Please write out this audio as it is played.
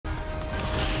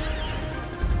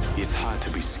It's hard to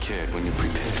be scared when you're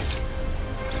prepared.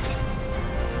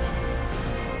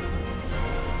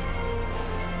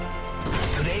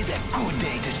 Today's a good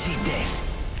day to cheat day.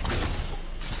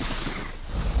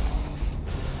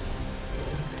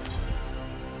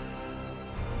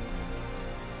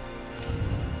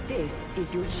 This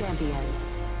is your champion.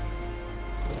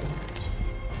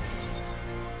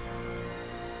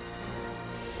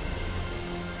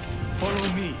 Follow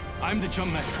me. I'm the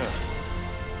jump master.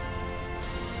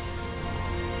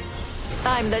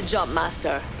 I'm the jump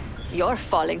master. You're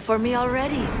falling for me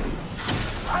already.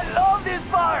 I love this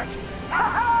part! Ha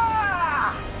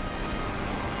ha!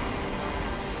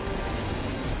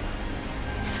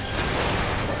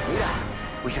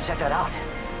 Yeah, we should check that out.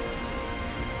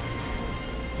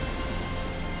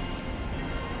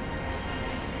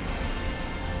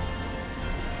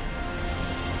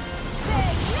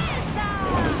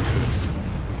 Understood.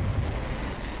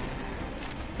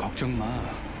 걱정 마.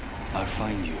 I'll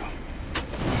find you.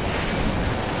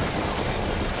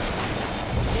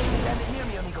 Landed near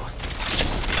me, amigos.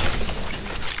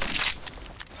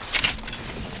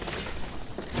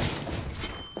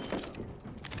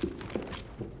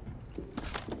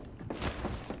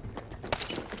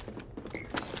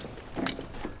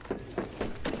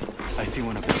 I see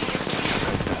one of them.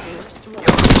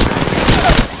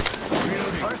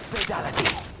 First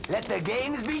fatality. Let the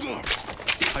games begin.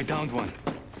 I downed one.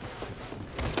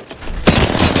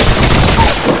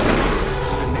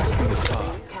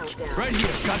 Right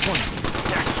here, got one.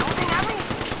 They're shooting at me?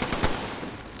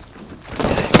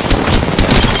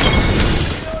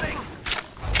 Reloading.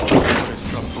 Let's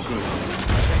drop for good.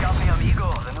 Check out mi amigo,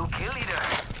 the new kill leader.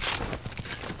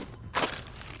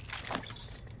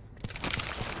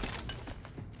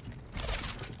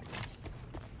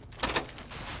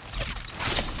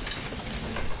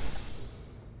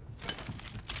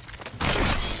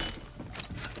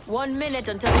 One minute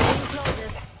until the ring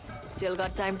closes. Still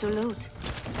got time to loot.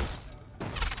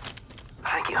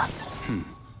 Thank you.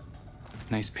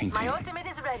 Nice painting. My ultimate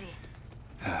is ready.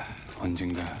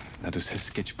 언젠가 나도 새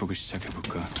스케치북을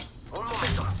시작해볼까. Un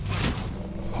momento.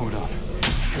 Hold on.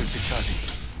 Here's the charging.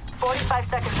 45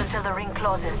 seconds until the ring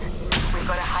closes. We've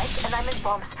got a hike and I'm in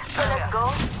bombs. So let's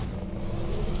go.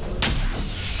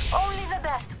 Only the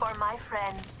best for my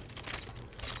friends.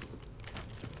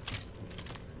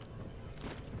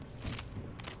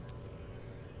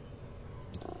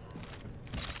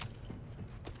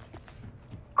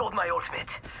 Got my ultimate.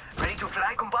 Ready to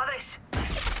fly, compadres?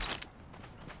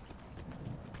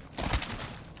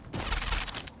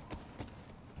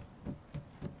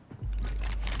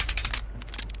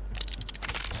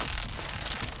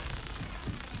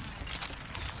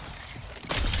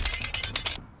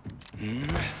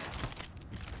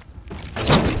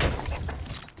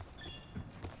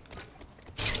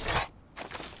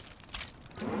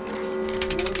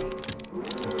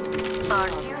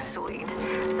 Aren't you sweet?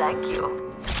 Thank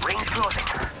you. Ring's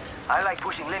closing. I like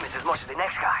pushing limits as much as the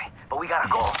next guy, but we gotta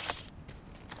go.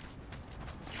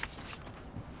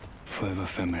 Forever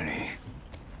family.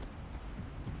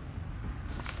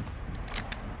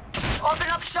 Open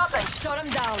up shop and shut them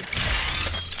down.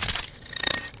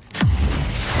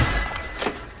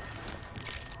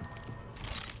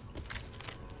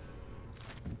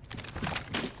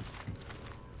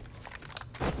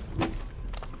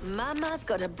 Mama's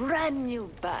got a brand new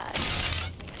bag.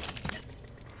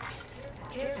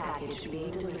 Care package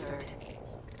being delivered.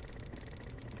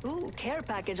 Ooh, care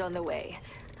package on the way.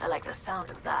 I like the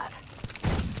sound of that.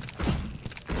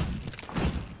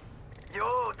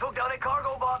 Yo, took down a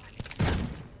cargo bot.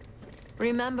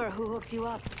 Remember who hooked you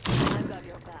up. I've got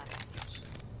your back.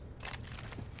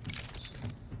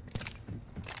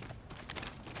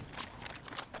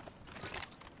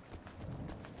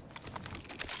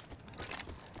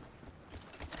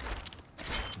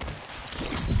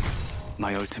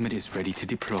 My ultimate is ready to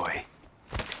deploy.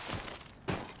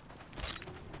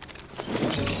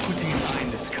 Putting an eye in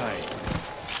the sky.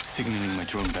 Signaling my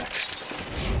drone back.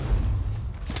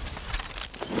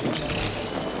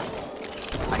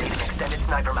 I need an extended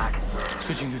sniper mag.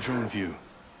 Switching to drone view.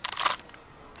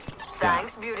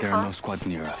 Thanks, There beautiful. are no squads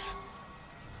near us.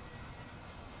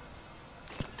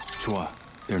 좋아.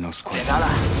 There are no squads. Llegada.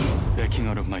 Backing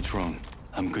out of my drone.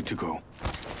 I'm good to go.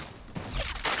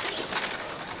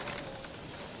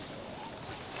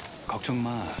 걱정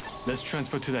마. Let's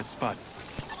transfer to that spot.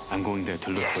 I'm going there to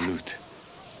look for loot.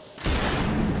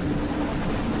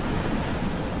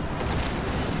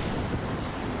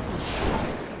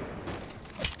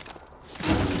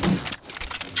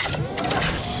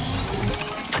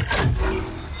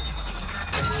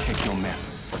 Check your map.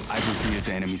 I revealed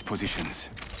the enemy's positions.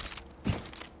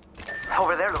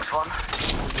 Over there looks fun.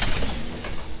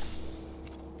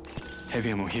 Heavy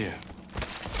ammo here.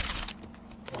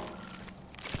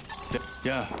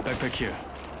 Yeah, backpack here.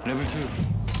 Level 2.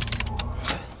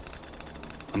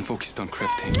 I'm focused on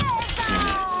crafting.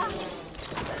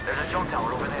 There's a jump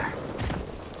tower over there.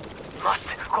 Must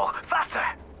go faster!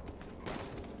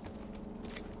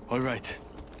 All right.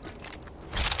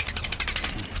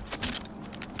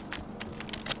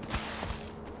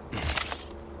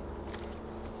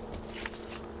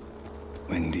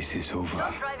 When this is over.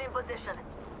 Don't drive in position.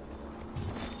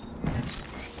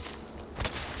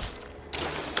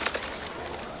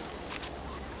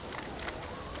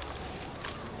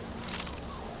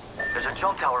 There's a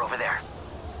jump tower over there.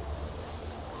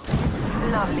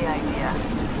 Lovely idea.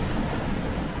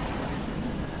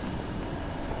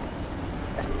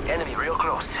 Enemy real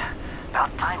close.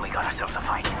 About time we got ourselves a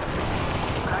fight.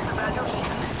 Crack the bad news.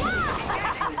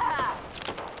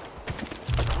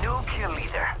 New kill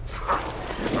leader.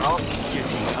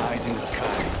 Getting eyes in the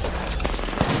sky.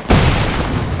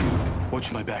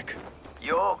 Watch my back.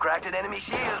 Yo, cracked an enemy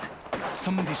shield.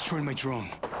 Someone destroyed my drone.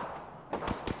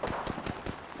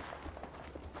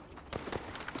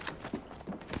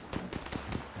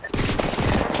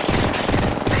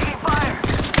 Taking fire.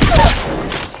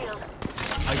 Shield.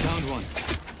 I downed one.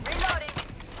 Reloading.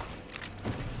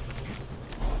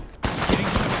 Getting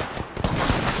shot at.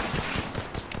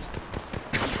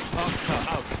 Arcstar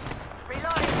out.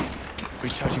 Reloading.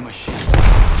 Recharging my shield.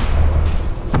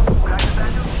 Crack the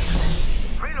bad news.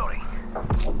 Reloading.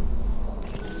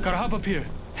 Gotta hop up here.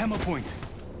 Hammer point.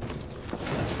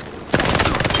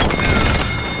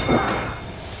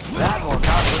 That worked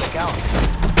out for the count.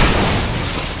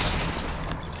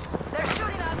 They're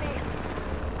shooting at me.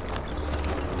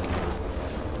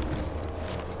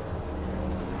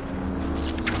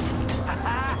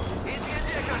 It's the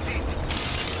ejector seat.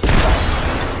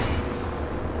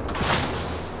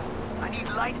 I need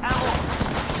light ammo.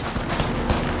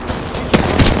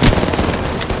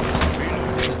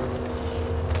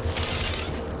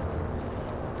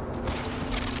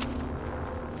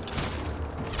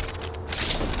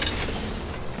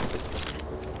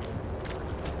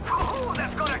 Ooh,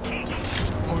 that's gonna kick.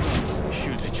 Hold on.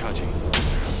 Shields recharging.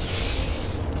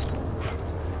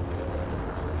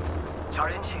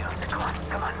 Charging shields. Come on,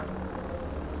 come on.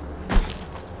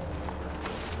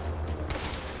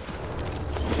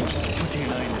 Putting an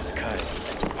eye in the sky.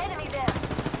 Enemy there.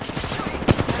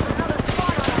 There's another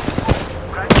squad on us.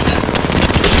 Crack.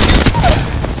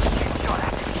 Get shot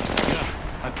at.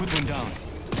 Yeah, I put one down.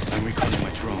 I'm recalling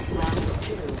my drone. Round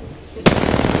 2.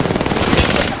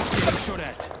 Getting shot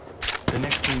at. The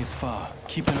next ring is far.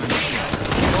 Keep an eye on the shield.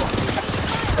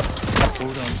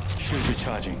 Hold on. Shield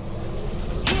recharging.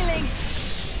 Healing.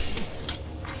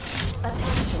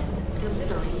 Attention.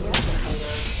 Delivering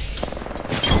replicator.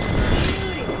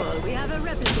 Beautiful. We have a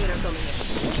replicator coming in.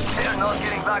 They're not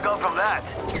getting back up from that.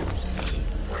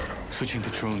 Switching to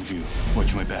drone view.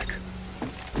 Watch my back.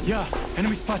 Yeah,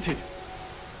 enemy spotted.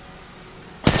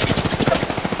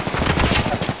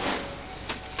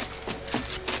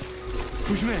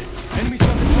 Push me. Enemy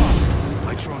spotted far.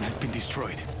 My drone has been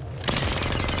destroyed.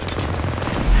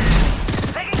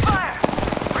 Taking fire!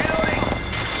 Reloading!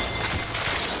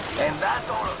 And that's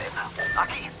all of them.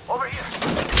 Aki, over here.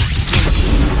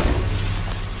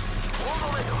 Un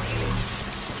momento, healing.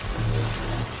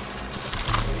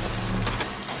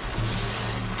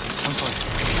 I'm fine.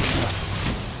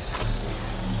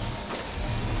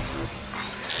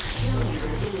 Kill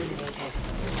leader eliminated.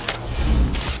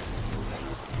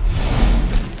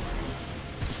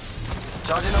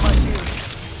 Charging on my shield.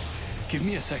 Give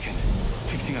me a second.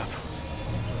 Fixing up.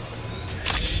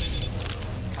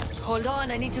 Hold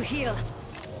on, I need to heal.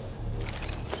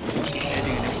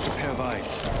 Adding an extra pair of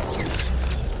eyes.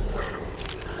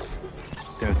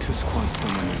 There are 2 squads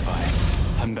somewhere nearby.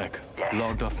 I'm back. Yeah.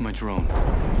 Logged off my drone.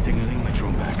 Signaling my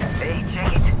drone back. Hey,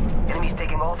 check it. Enemy's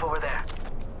taking off over there.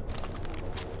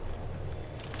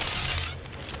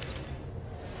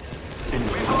 Enemy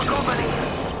We've got spotted. company.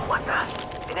 What the?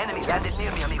 An enemy landed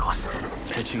near me, amigos.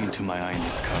 Patching into my eye in the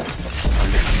sky. I'll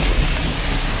let you know.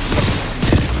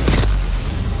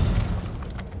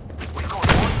 We've got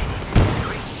 1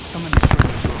 minute. Someone destroyed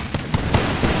my drone.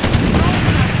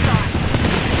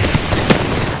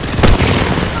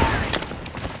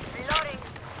 Reloading.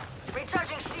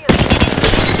 Recharging shield.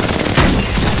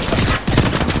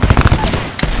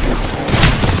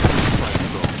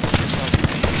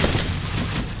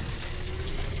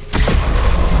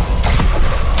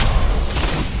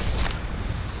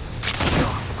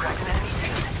 Cracked an enemy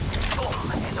shield.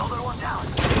 Boom, another one down.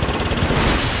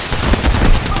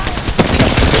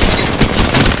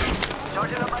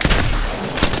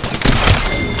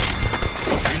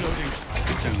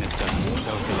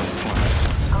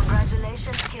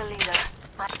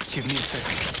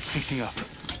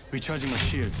 Recharging my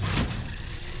shields.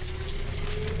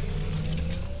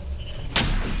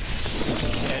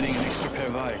 Adding an extra pair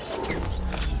of eyes.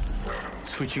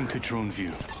 Switching to drone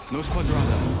view. No squads around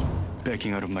us.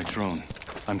 Backing out of my drone.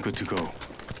 I'm good to go.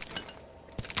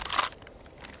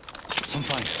 I'm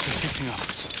fine. Just fixing up.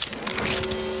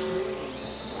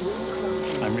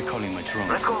 I'm recalling my drone.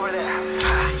 Let's go over there.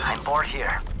 I'm bored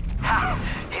here. Ha!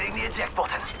 Hitting the eject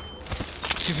button.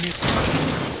 Give me a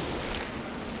second.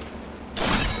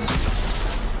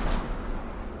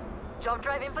 Jump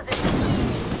drive in position.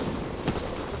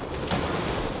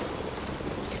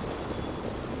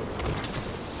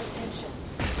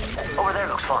 Attention. Over there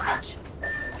looks fun.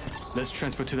 Let's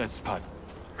transfer to that spot.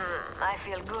 I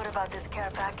feel good about this care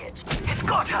package. It's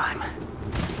go time!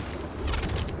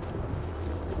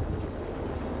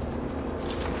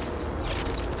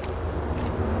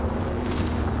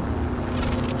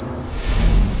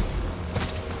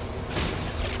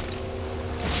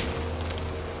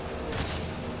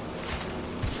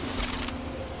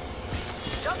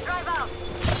 Jump drive out.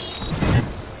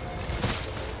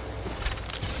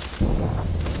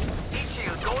 Heat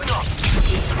shield going up.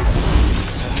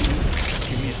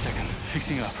 Give me a second.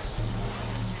 Fixing up.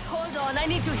 Hold on, I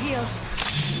need to heal.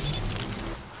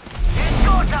 It's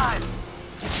go time!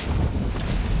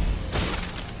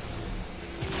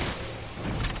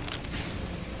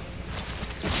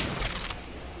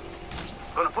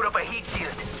 Gonna put up a heat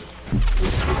shield.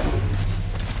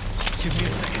 Give me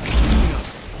a second. Fixing up.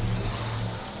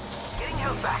 Getting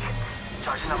health back.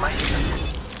 Charging up my shield.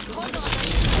 Hold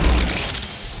on.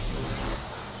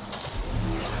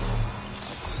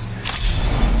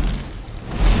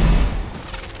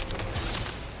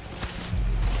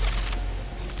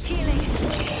 Healing.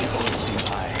 Pulsing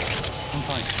eye. I'm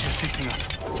fine. Just fixing up.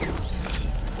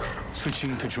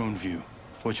 Switching to drone view.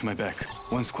 Watch my back.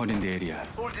 One squad in the area.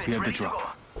 Ultimate's We have the ready to drop. go.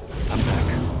 I'm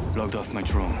back. Logged off my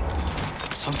drone.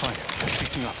 I'm fine. Just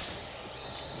fixing up.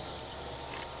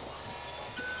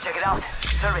 Check it out.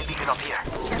 Survey beacon up here.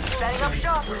 Setting up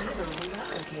shop. Delivering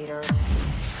replicator.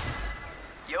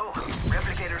 Yo,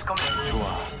 replicators coming.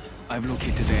 Joa, I've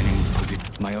located the enemy's position.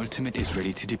 My ultimate is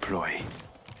ready to deploy.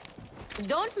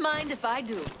 Don't mind if I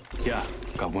do. Yeah,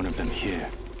 got one of them here.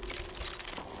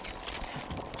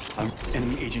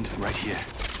 Enemy agent right here.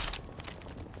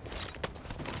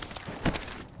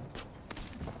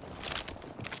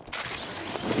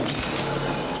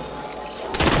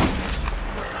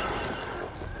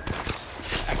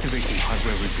 Activating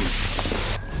hardware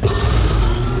reboot.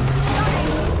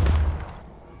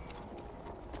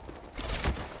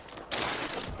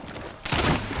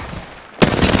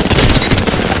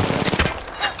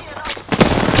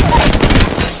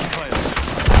 Fire.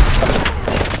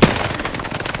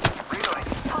 Reloading.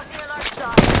 Tossing an arc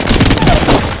star.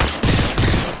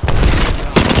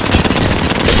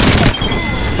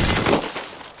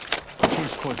 Full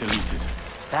squad deleted.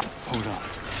 Hold on.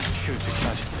 Shields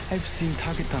recharging. I've seen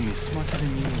target dummies smarter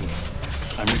than you.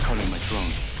 I'm recalling my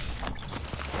drone.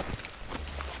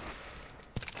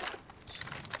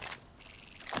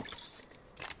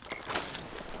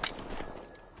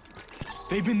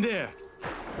 They've been there.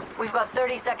 We've got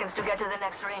 30 seconds to get to the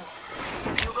next ring.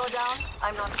 If you go down,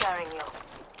 I'm not carrying you.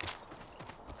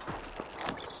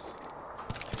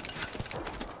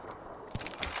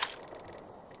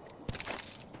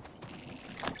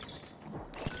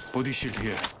 Body shield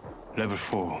here. Level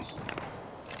 4.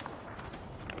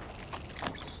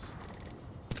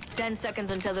 10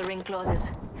 seconds until the ring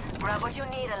closes. Grab what you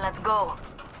need and let's go.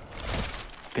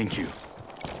 Thank you.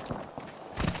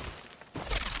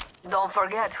 Don't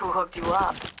forget who hooked you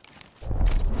up.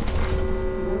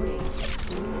 Warning.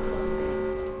 Move closing.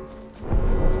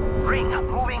 Ring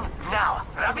moving now.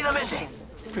 Rapidamente.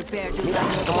 Prepare to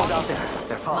die. Someone's out there.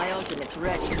 They're My falling. ultimate's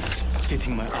ready.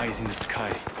 Getting my eyes in the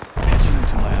sky. Patching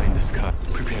into my eye in the sky.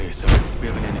 Prepare yourself. We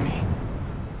have an enemy.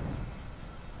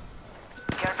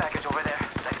 Care package over there.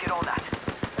 Let's get on that.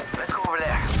 Let's go over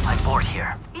there. I'm bored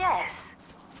here. Yes.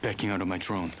 Backing out of my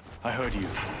drone. I heard you.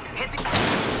 Hit the...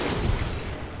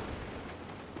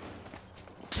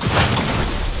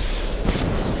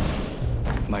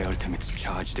 My ultimate's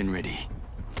charged and ready.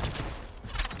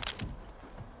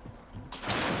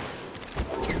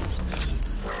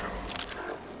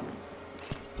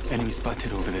 Enemy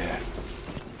spotted over there.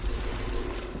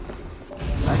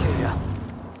 I hear ya.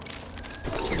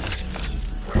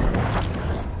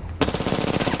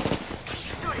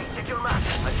 Shooting, check your map.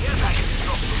 A care package is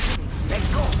dropping. Let's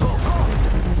go, go,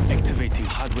 go. Activating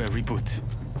hardware reboot.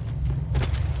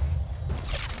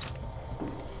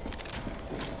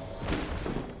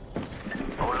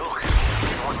 Oh, look.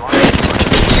 Someone's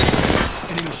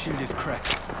running. Enemy shield is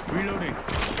cracked. Reloading.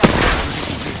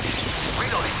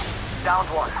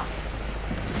 one.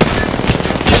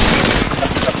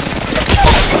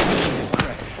 It's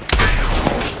cracked.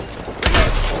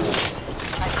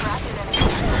 I cracked an enemy.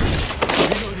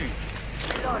 Reloading.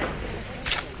 Reloading.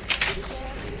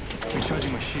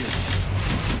 Recharging my shield.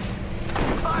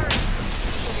 Fire!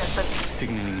 Yes, but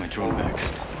Signaling my drone back.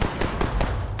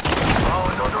 Oh,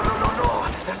 no.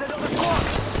 There's another squad!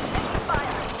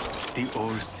 fire. The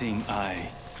all-seeing eye.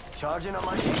 Charging on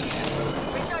my shield.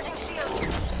 Recharging shield.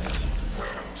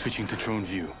 Switching to drone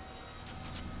view.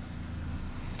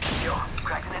 Yo,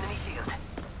 cracked an enemy shield.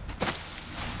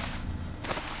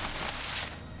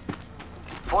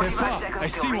 45 far. seconds I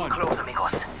till see ring one. close,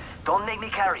 amigos. Don't make me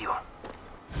carry you.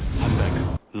 I'm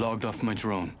back. Logged off my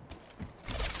drone.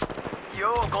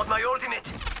 Yo, got my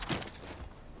ultimate.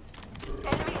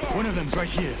 Enemy there. One of them's right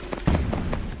here.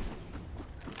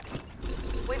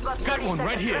 We've got Got 30 one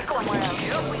right seconds here. somewhere else.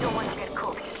 We don't want to get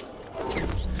cooked.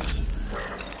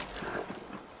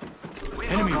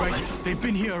 Enemy right here. They've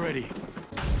been here already.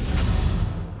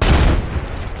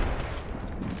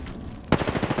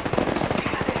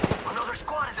 Another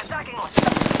squad is attacking us.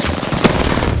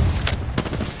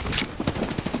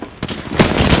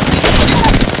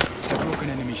 I broke an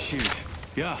enemy shield.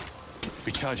 Yeah.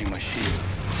 Recharging my shield.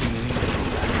 Signaling my drone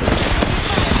back.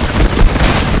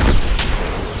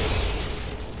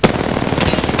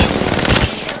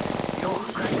 Yo,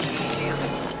 cracked an enemy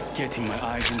shield. Getting my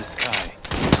eyes in the sky.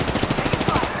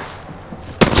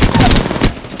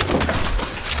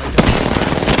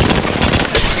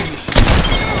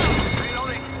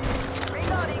 Reloading.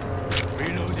 Reloading.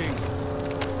 Reloading.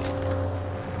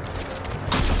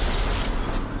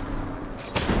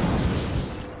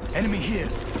 Enemy here.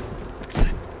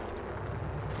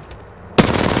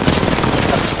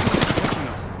 Watching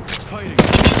us. Fighting.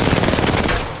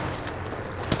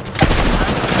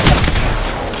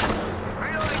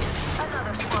 Reloading.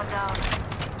 Another squad down.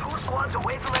 2 squads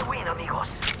away from my win,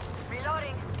 amigos.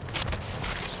 Reloading.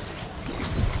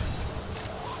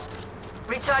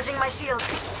 Recharging my shield.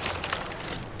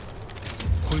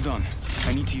 Hold on.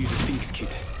 I need to use a Phoenix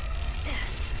kit.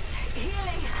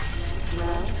 Healing.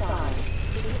 Round 5.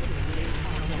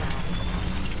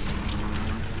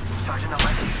 Charging up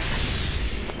my shield.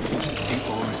 The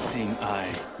all-seeing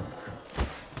eye.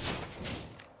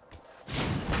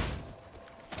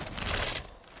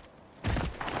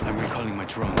 I'm recalling my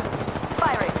drone.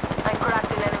 Firing. I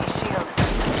cracked an enemy shield.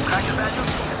 Cracked a badge of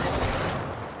shield.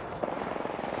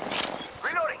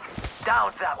 Reloading.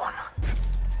 Down that one.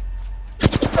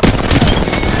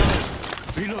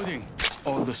 Reloading.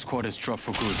 All the squad has dropped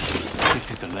for good. This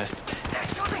is the last. They're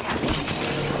shooting at me.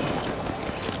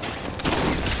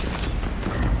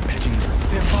 Packing.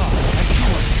 They're far. I see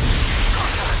one.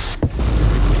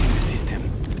 Rebooting the system.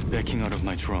 Backing out of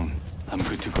my drone. I'm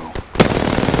good to go.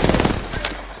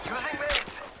 Using meds.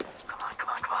 Come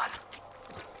on.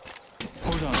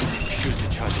 Hold on. Shield to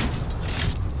charging.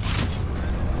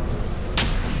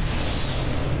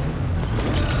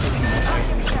 Getting my eyes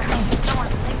in the sky.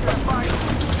 Someone's linked to the party.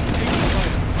 Taking fire.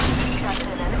 Cracked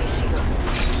an enemy shield.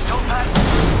 Don't pass.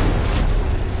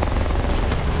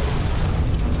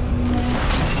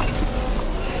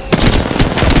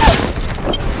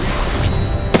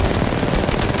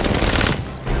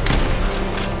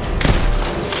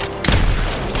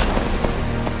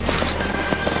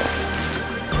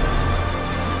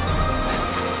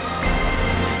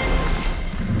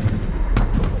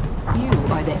 You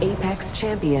are the Apex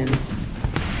Champions.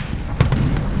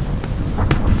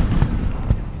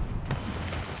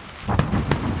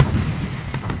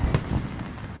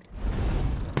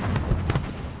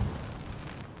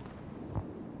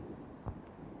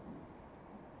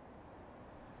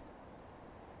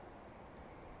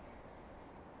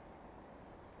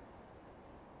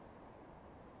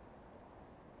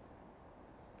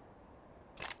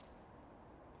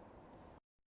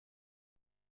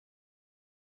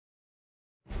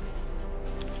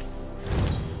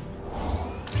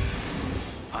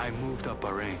 I moved up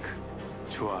a rank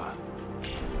to a...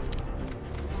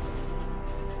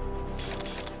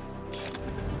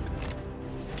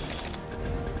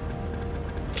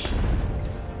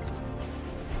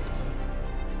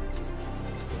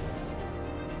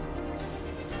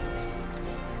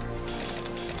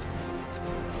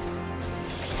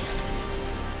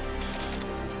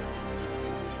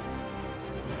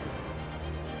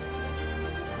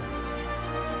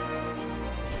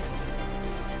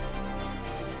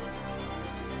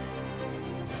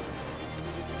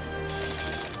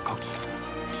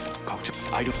 걱정,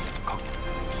 I don't...